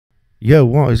Yo,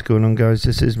 what is going on, guys?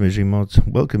 This is myserymodz.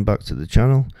 Welcome back to the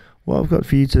channel. What I've got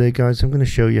for you today, guys, I'm going to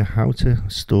show you how to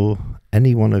store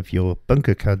any one of your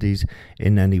bunker caddies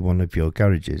in any one of your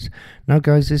garages. Now,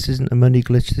 guys, this isn't a money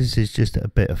glitch. This is just a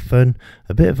bit of fun,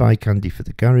 a bit of eye candy for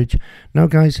the garage. Now,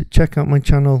 guys, check out my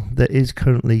channel. There is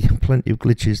currently plenty of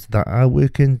glitches that are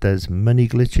working. There's money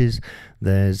glitches,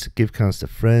 there's gift cards to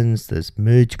friends, there's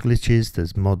merge glitches,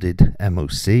 there's modded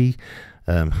MOC,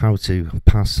 how to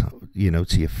pass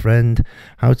to your friend,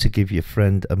 how to give your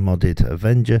friend a modded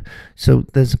Avenger. So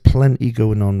there's plenty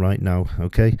going on right now.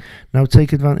 Okay, now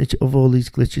take advantage of all these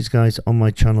glitches, guys, on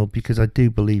my channel, because I do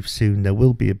believe soon there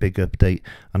will be a big update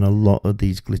and a lot of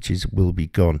these glitches will be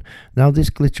gone. Now, this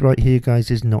glitch right here,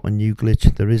 guys, is not a new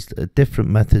glitch. There is a different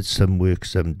method. Some work,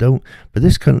 some don't, but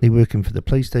this is currently working for the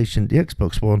PlayStation, the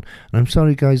Xbox One, and I'm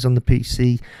sorry, guys, on the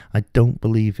PC I don't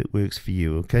believe it works for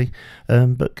you. Okay,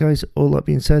 but guys, all that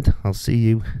being said, I'll see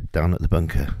you down at the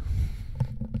bunker.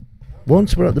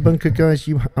 Once we're at the bunker, guys,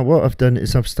 what I've done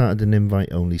is I've started an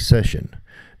invite only session.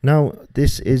 Now,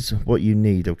 this is what you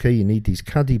need. Okay, you need these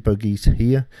caddy buggies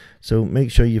here, so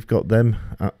make sure you've got them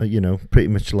pretty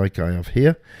much like I have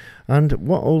here. And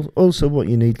what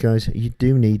you need, guys, you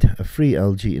do need a free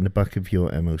LG in the back of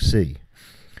your MOC.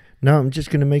 Now, I'm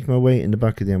just going to make my way in the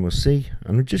back of the MOC,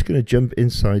 and I'm just going to jump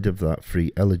inside of that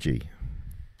free LG.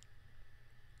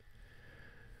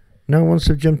 Now, once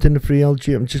I've jumped in the free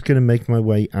LG, I'm just going to make my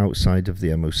way outside of the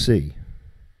MOC.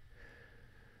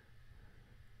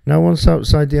 Now, once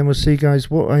outside the MOC,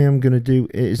 guys, what I am going to do,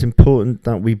 it is important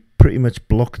that we pretty much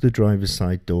block the driver's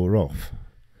side door off.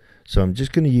 So I'm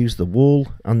just going to use the wall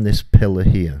and this pillar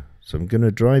here. So I'm going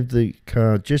to drive the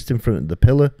car just in front of the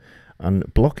pillar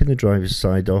and blocking the driver's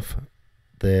side off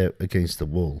there against the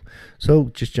wall.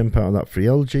 So just jump out of that free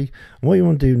LG, and what you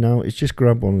want to do now is just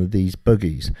grab one of these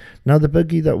buggies. Now, the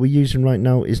buggy that we're using right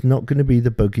now is not going to be the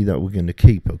buggy that we're going to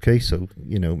keep. Okay, so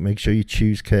make sure you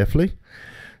choose carefully.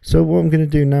 So what I'm going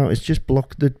to do now is just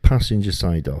block the passenger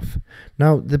side off.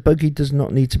 Now, the buggy does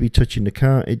not need to be touching the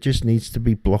car, it just needs to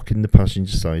be blocking the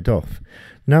passenger side off.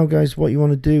 Now, guys, what you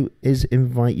want to do is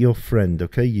invite your friend.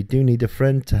 Okay, you do need a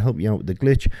friend to help you out with the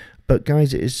glitch, but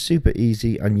guys, it is super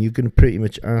easy, and you're going to pretty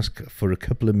much ask for a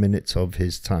couple of minutes of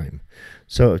his time.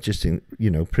 So I've just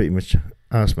pretty much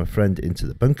ask my friend into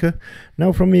the bunker.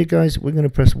 Now, from here, guys, we're going to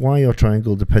press Y or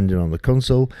triangle depending on the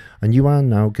console, and you are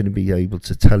now going to be able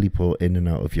to teleport in and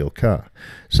out of your car.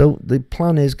 So the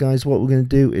plan is, guys, what we're going to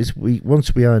do is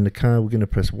once we are in the car, we're going to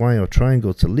press Y or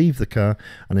triangle to leave the car,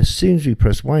 and as soon as we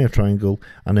press Y or triangle,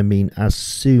 and I mean as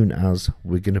soon as,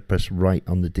 we're going to press right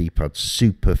on the D-pad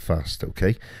super fast.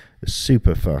 Okay,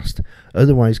 super fast.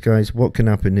 Otherwise, guys, what can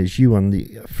happen is you and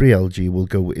the free LG will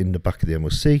go in the back of the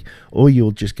MOC, or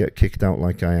you'll just get kicked out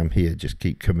like I am here. Just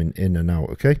keep coming in and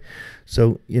out. Okay,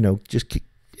 so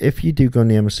if you do go in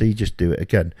the MOC, just do it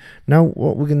again. Now,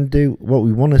 what we're going to do, what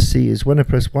we want to see is when I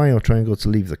press Y or triangle to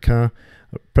leave the car,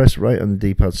 press right on the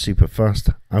D-pad super fast,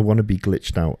 I want to be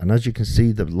glitched out, and as you can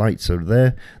see, the lights are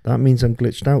there. That means I'm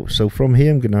glitched out. So from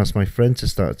here, I'm going to ask my friend to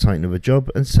start a titan of a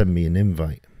job and send me an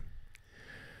invite.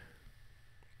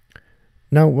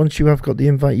 Now, once you have got the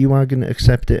invite, you are going to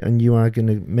accept it, and you are going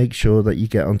to make sure that you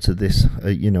get onto this.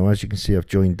 As you can see, I've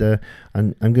joined there,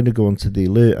 and I'm going to go onto the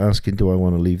alert asking, do I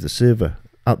want to leave the server?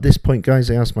 At this point, guys,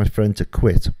 I ask my friend to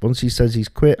quit. Once he says he's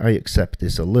quit, I accept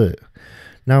this alert.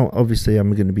 Now, obviously,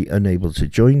 I'm going to be unable to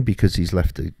join because he's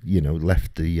left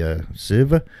the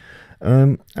server.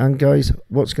 And guys,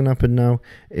 what's going to happen now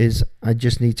is I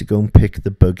just need to go and pick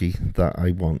the buggy that I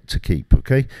want to keep.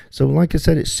 Okay, so like I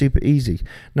said, it's super easy.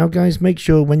 Now, guys, make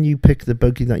sure when you pick the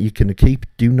buggy that you can keep,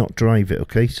 do not drive it.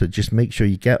 Okay, so just make sure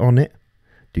you get on it,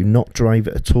 do not drive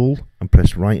it at all, and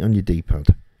press right on your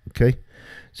D-pad. Okay,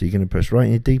 so you're going to press right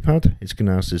on your D-pad. It's going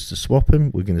to ask us to swap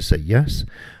him. We're going to say yes,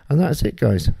 and that's it,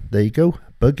 guys. There you go,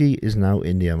 buggy is now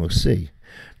in the MOC.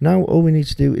 Now, all we need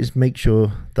to do is make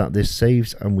sure that this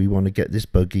saves, and we want to get this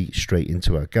buggy straight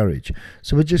into our garage.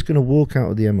 So we're just going to walk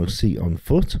out of the MOC on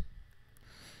foot.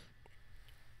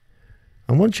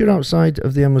 And once you're outside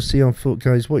of the MOC on foot,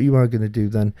 guys, what you are going to do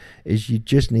then is you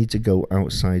just need to go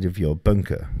outside of your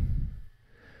bunker.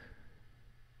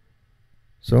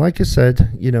 So like I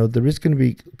said, there is going to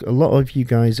be a lot of you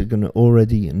guys are going to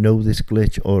already know this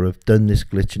glitch or have done this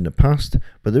glitch in the past,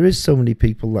 but there is so many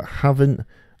people that haven't,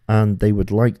 and they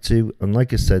would like to. And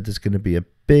like I said, there's going to be a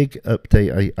big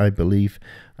update, I believe.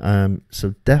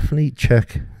 So definitely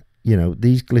check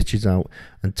these glitches out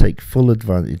and take full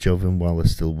advantage of them while they're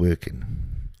still working.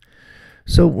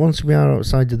 So once we are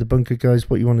outside of the bunker, guys,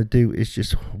 what you want to do is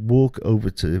just walk over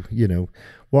to,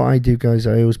 what I do, guys,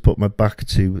 I always put my back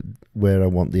to where I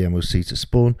want the MOC to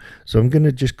spawn. So I'm going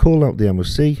to just call out the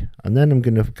MOC, and then I'm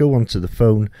going to go onto the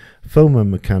phone my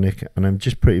mechanic, and I'm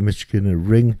just pretty much going to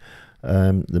ring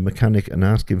the mechanic and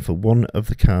ask him for one of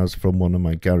the cars from one of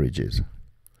my garages.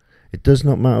 It does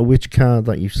not matter which car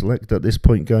that you select at this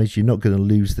point, guys. You're not going to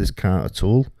lose this car at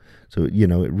all. So, you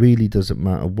know, it really doesn't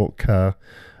matter what car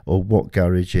or what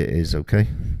garage it is, okay?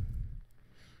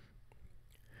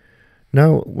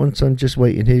 Now, once I'm just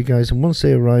waiting here, guys, and once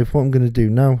they arrive, what I'm going to do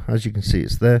now, as you can see,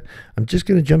 it's there. I'm just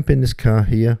going to jump in this car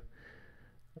here,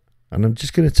 and I'm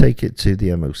just going to take it to the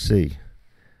MOC.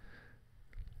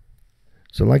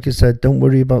 So like I said, don't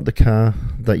worry about the car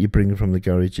that you're bringing from the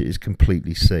garage. It is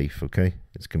completely safe, okay?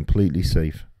 It's completely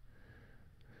safe.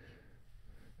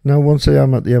 Now, once I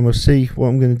am at the MOC, what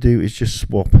I'm going to do is just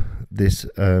swap this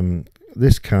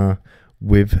this car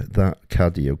with that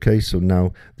Caddy, okay? So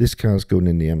now this car's going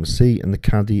in the MOC, and the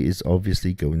Caddy is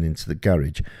obviously going into the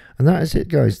garage. And that is it,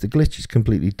 guys. The glitch is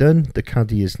completely done. The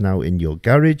Caddy is now in your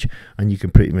garage, and you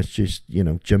can pretty much just, you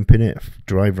know, jump in it,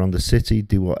 drive around the city,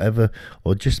 do whatever,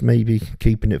 or just maybe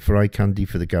keeping it for eye candy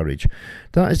for the garage.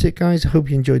 That is it, guys. I hope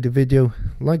you enjoyed the video.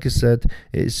 Like I said,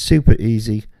 it is super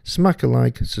easy. Smack a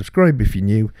like, subscribe if you're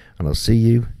new, and I'll see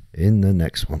you in the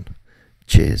next one.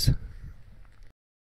 Cheers.